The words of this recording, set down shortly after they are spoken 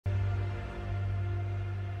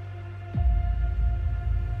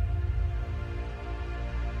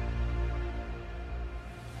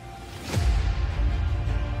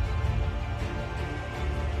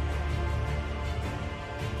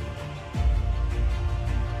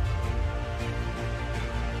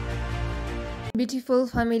beautiful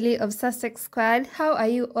family of Sussex Squad. How are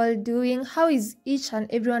you all doing? How is each and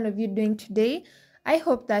every one of you doing today? I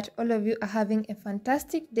hope that all of you are having a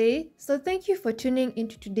fantastic day. So thank you for tuning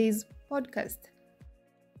into today's podcast.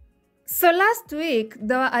 So last week,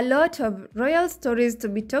 there were a lot of royal stories to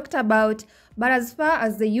be talked about, but as far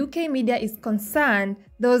as the UK media is concerned,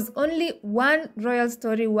 there was only one royal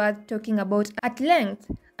story worth talking about at length,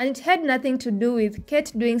 and it had nothing to do with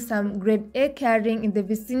Kate doing some grade A caring in the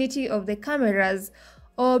vicinity of the cameras,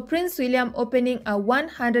 or Prince William opening a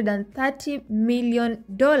 $130 million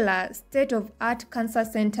state-of-art cancer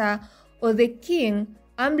center, or the King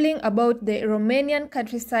ambling about the Romanian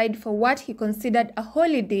countryside for what he considered a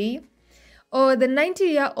holiday, or the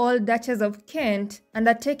 90-year-old Duchess of Kent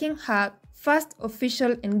undertaking her first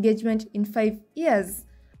official engagement in 5 years.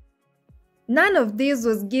 None of this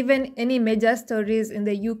was given any major stories in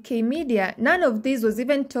the UK media. None of this was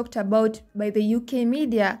even talked about by the UK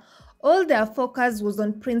media. All their focus was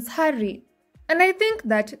on Prince Harry. And I think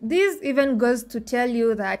that this even goes to tell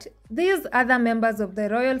you that these other members of the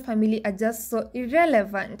royal family are just so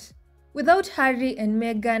irrelevant. Without Harry and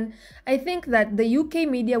Meghan, I think that the UK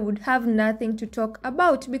media would have nothing to talk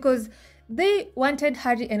about because they wanted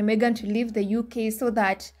Harry and Meghan to leave the UK so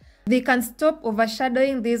that they can stop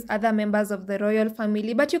overshadowing these other members of the royal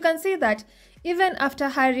family. But you can see that even after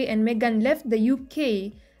Harry and Meghan left the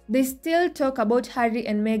UK, they still talk about Harry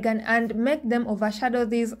and Meghan and make them overshadow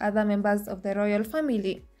these other members of the royal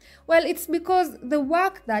family. Well, it's because the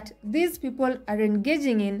work that these people are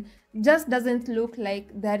engaging in just doesn't look like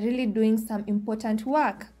they're really doing some important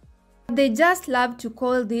work. They just love to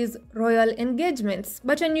call these royal engagements,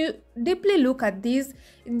 but when you deeply look at these,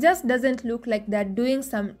 it just doesn't look like they're doing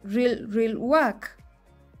some real work.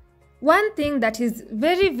 One thing that is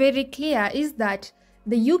very clear is that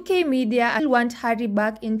the UK media want Harry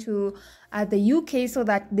back into the UK so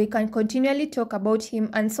that they can continually talk about him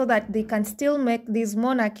and so that they can still make this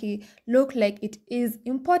monarchy look like it is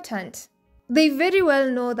important. They very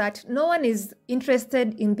well know that no one is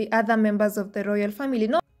interested in the other members of the royal family.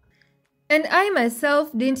 No. And I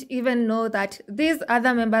myself didn't even know that these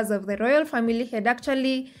other members of the royal family had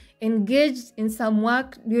actually engaged in some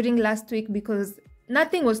work during last week because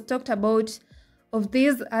nothing was talked about of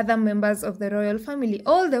these other members of the royal family.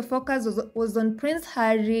 All the focus was on Prince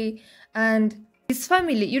Harry and his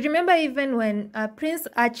family. You remember even when Prince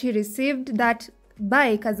Archie received that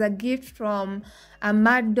bike as a gift from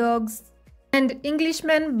Mad Dogs and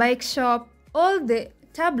Englishman bike shop, all the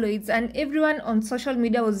tabloids and everyone on social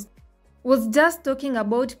media was just talking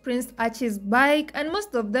about Prince Archie's bike, and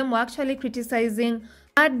most of them were actually criticizing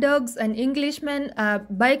Mad Dogs and Englishman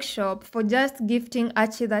bike shop for just gifting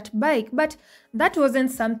Archie that bike. But that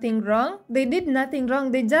wasn't something wrong. They did nothing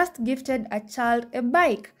wrong. They just gifted a child a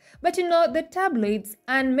bike. But you know, the tabloids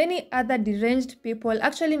and many other deranged people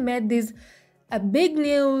actually made this a big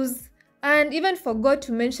news and even forgot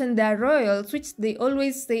to mention their royals, which they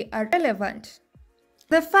always say are relevant.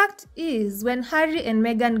 The fact is, when Harry and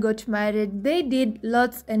Meghan got married, they did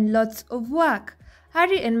lots and lots of work.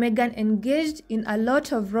 Harry and Meghan engaged in a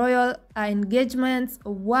lot of royal engagements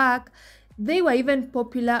of work. They were even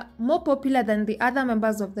more popular than the other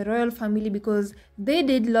members of the royal family because they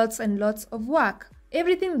did lots and lots of work.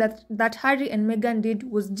 Everything that Harry and Meghan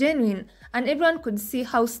did was genuine, and everyone could see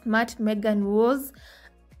how smart Meghan was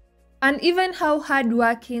and even how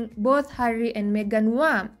hardworking both Harry and Meghan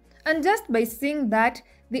were. And just by seeing that,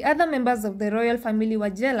 the other members of the royal family were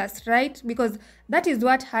jealous, right? Because that is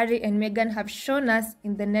what Harry and Meghan have shown us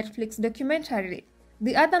in the Netflix documentary.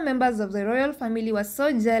 The other members of the royal family were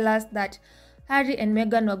so jealous that Harry and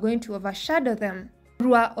Meghan were going to overshadow them,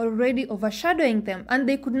 were already overshadowing them, and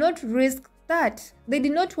they could not risk that. They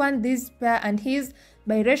did not want this pair and his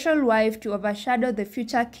biracial wife to overshadow the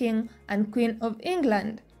future king and queen of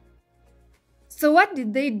England. So what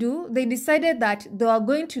did they do? They decided that they were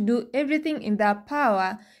going to do everything in their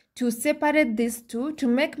power to separate these two, to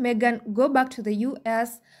make Meghan go back to the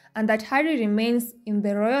US and that Harry remains in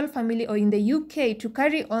the royal family or in the UK to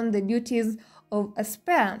carry on the duties of a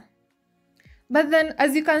spare. But then,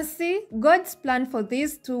 as you can see, God's plan for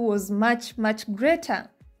these two was much greater.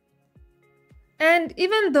 And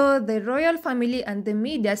even though the royal family and the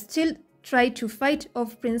media still try to fight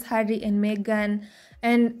off Prince Harry and Meghan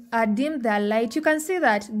and dim their light, you can see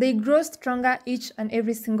that they grow stronger each and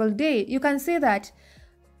every single day. You can see that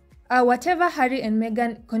whatever Harry and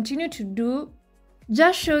Meghan continue to do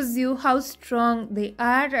just shows you how strong they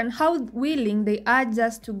are and how willing they are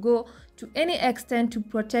just to go to any extent to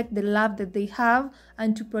protect the love that they have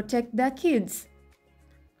and to protect their kids.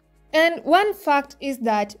 And one fact is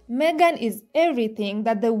that Meghan is everything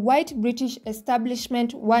that the white British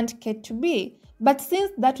establishment want Kate to be. But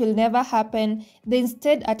since that will never happen, they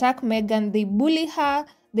instead attack Meghan, they bully her,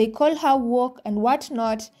 they call her woke and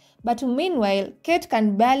whatnot. But meanwhile, Kate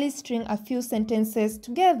can barely string a few sentences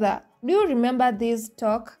together. Do you remember this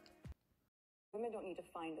talk? Women don't need to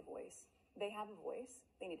find a voice. They have a voice.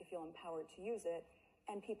 They need to feel empowered to use it,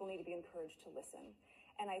 and people need to be encouraged to listen.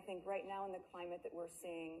 And I think right now in the climate that we're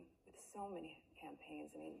seeing with so many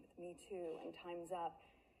campaigns, I mean, Me Too and Time's Up,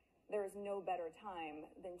 there is no better time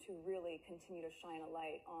than to really continue to shine a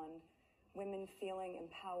light on women feeling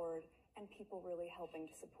empowered and people really helping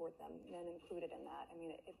to support them, men included in that. I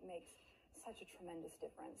mean, it makes such a tremendous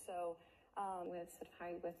difference. So with sort of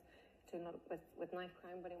Harry doing a lot with knife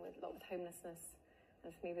crime, running with a lot with homelessness,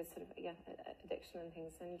 and for me with sort of addiction and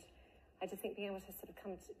things. And I just think being able to sort of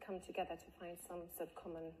come together to find some sort of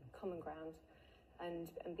common ground, and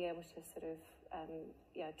be able to sort of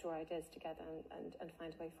draw ideas together and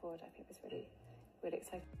find a way forward, I think was really, really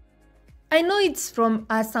exciting. I know it's from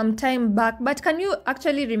some time back, but can you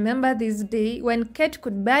actually remember this day when Kate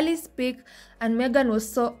could barely speak and Meghan was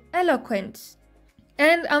so eloquent?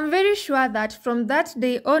 And I'm very sure that from that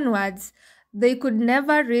day onwards, they could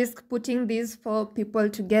never risk putting these four people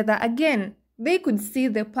together again. They could see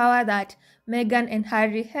the power that Meghan and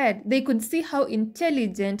Harry had. They could see how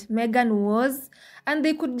intelligent Meghan was, and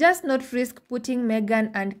they could just not risk putting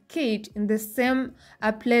Meghan and Kate in the same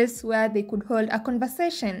place where they could hold a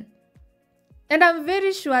conversation. And I'm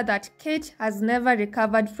very sure that Kate has never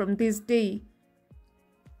recovered from this day.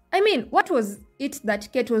 I mean, what was it that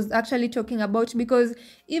Kate was actually talking about? Because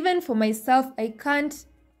even for myself, I can't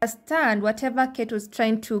understand whatever Kate was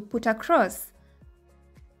trying to put across.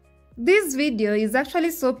 This video is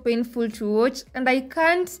actually so painful to watch, and I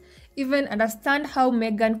can't even understand how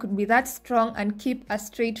Meghan could be that strong and keep a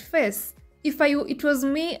straight face. If it was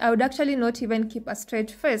me, I would actually not even keep a straight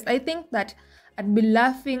face. I think that I'd be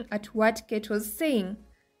laughing at what Kate was saying.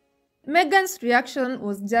 Meghan's reaction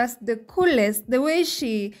was just the coolest. The way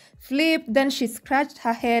she flipped, then she scratched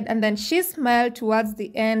her head, and then she smiled towards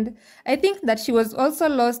the end. I think that she was also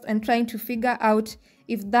lost and trying to figure out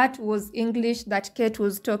if that was English that Kate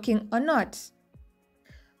was talking or not.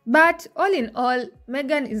 But all in all,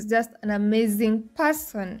 Meghan is just an amazing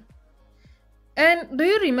person. And do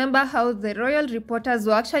you remember how the royal reporters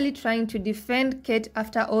were actually trying to defend Kate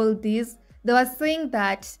after all this? They were saying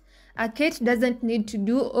that Kate doesn't need to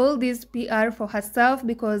do all this PR for herself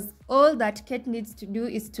because all that Kate needs to do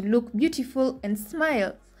is to look beautiful and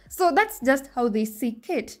smile. So that's just how they see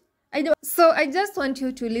Kate. So I just want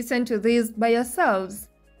you to listen to this by yourselves.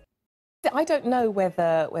 I don't know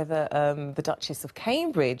whether the Duchess of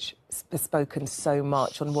Cambridge has spoken so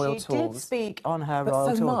much on royal tours. She did speak on her but royal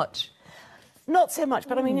so tour. much. Not so much,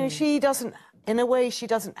 but I mean, you know, she doesn't, in a way, she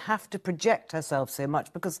doesn't have to project herself so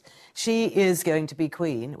much because she is going to be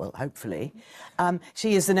queen, well, hopefully.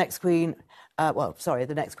 She is the next queen,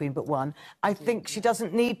 the next queen but one. I think she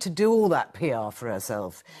doesn't need to do all that PR for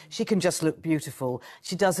herself. She can just look beautiful.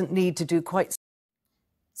 She doesn't need to do quite...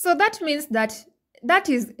 So that means that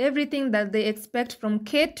is everything that they expect from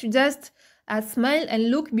Kate, to just smile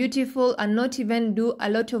and look beautiful and not even do a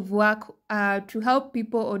lot of work to help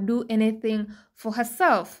people or do anything for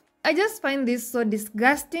herself. I just find this so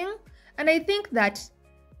disgusting, and I think that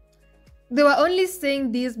they were only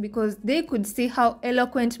saying this because they could see how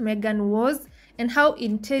eloquent Meghan was and how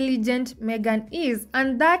intelligent Meghan is,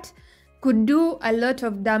 and that could do a lot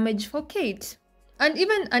of damage for Kate. And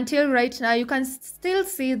even until right now, you can still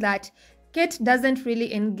see that Kate doesn't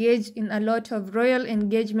really engage in a lot of royal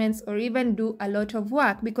engagements or even do a lot of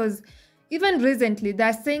work, because even recently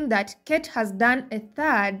they're saying that Kate has done a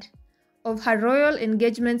third of her royal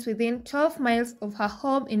engagements within 12 miles of her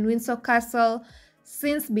home in Windsor Castle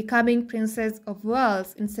since becoming Princess of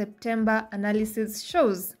Wales in September, analysis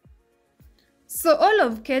shows. So all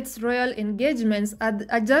of Kate's royal engagements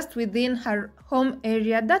are just within her home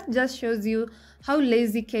area. That just shows you how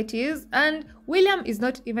lazy Kate is, and William is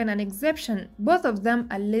not even an exception. Both of them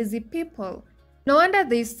are lazy people. No wonder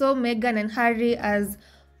they saw Meghan and Harry as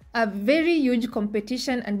a very huge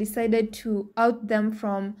competition and decided to out them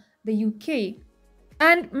from the UK.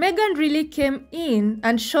 And Meghan really came in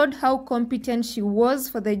and showed how competent she was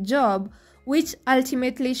for the job, which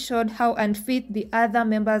ultimately showed how unfit the other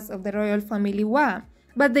members of the royal family were.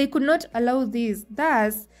 But they could not allow this.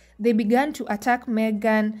 Thus, they began to attack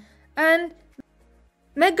Meghan, and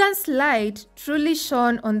Meghan's light truly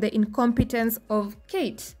shone on the incompetence of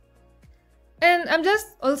Kate. And I'm just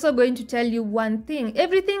also going to tell you one thing.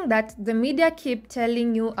 Everything that the media keep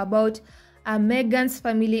telling you about Meghan's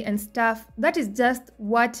family and stuff, that is just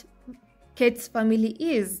what Kate's family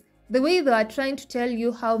is. The way they are trying to tell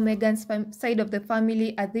you how Meghan's side of the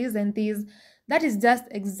family are this and this, That is just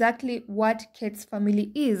exactly what Kate's family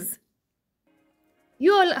is.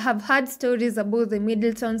 You all have heard stories about the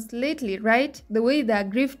Middletons lately, right? The way they are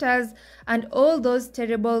grifters and all those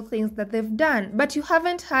terrible things that they've done. But you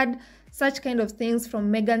haven't heard such kind of things from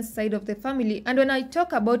Meghan's side of the family. And when I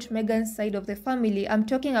talk about Meghan's side of the family, I'm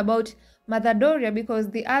talking about Mother Doria, because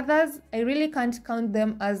the others, I really can't count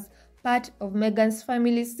them as part of Meghan's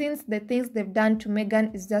family, since the things they've done to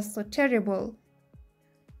Meghan is just so terrible.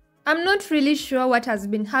 I'm not really sure what has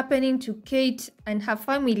been happening to Kate and her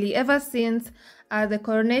family ever since the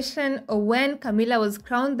coronation, or when Camilla was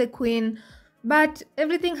crowned the queen, but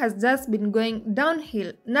everything has just been going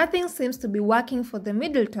downhill. Nothing seems to be working for the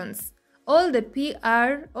Middletons. All the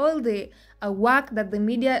PR, all the work that the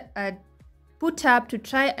media put up to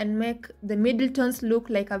try and make the Middletons look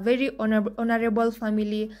like a very honorable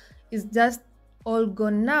family is just all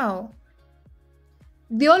gone now.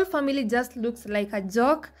 The whole family just looks like a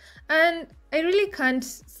joke, and I really can't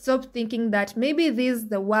stop thinking that maybe this is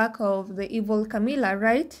the work of the evil Camilla,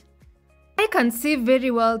 right? I can see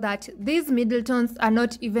very well that these Middletons are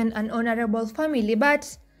not even an honorable family,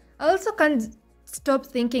 but I also can't stop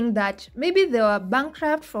thinking that maybe they were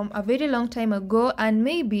bankrupt from a very long time ago, and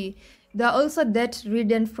maybe they are also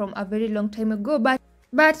debt-ridden from a very long time ago,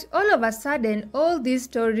 but all of a sudden, all these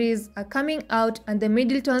stories are coming out and the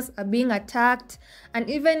Middletons are being attacked, and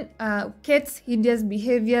even Kate's hideous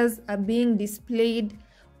behaviors are being displayed.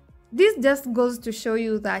 This just goes to show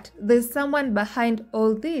you that there's someone behind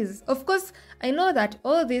all this. Of course, I know that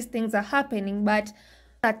all these things are happening, but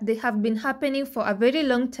that they have been happening for a very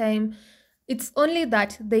long time. It's only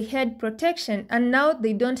that they had protection, and now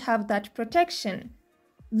they don't have that protection.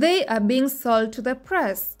 They are being sold to the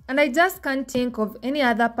press, and I just can't think of any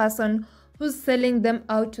other person who's selling them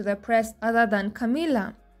out to the press other than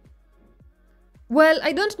Camilla. Well,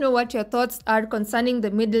 I don't know what your thoughts are concerning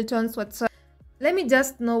the Middletons whatsoever. Let me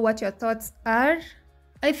just know what your thoughts are.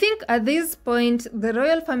 I think at this point, the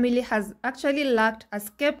royal family has actually lacked a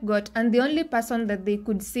scapegoat, and the only person that they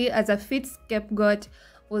could see as a fit scapegoat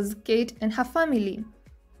was Kate and her family.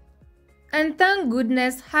 And thank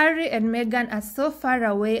goodness Harry and Meghan are so far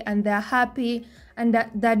away and they're happy and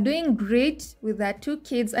they're doing great with their 2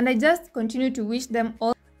 kids, and I just continue to wish them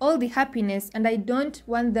all the happiness, and I don't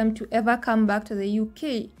want them to ever come back to the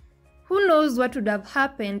UK. Who knows what would have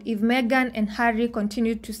happened if Meghan and Harry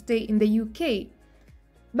continued to stay in the UK.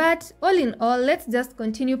 But all in all, let's just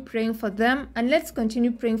continue praying for them, and let's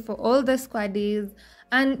continue praying for all the squaddies,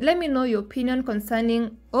 and let me know your opinion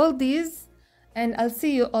concerning all these. And I'll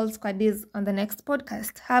see you all squaddies on the next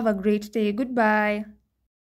podcast. Have a great day. Goodbye.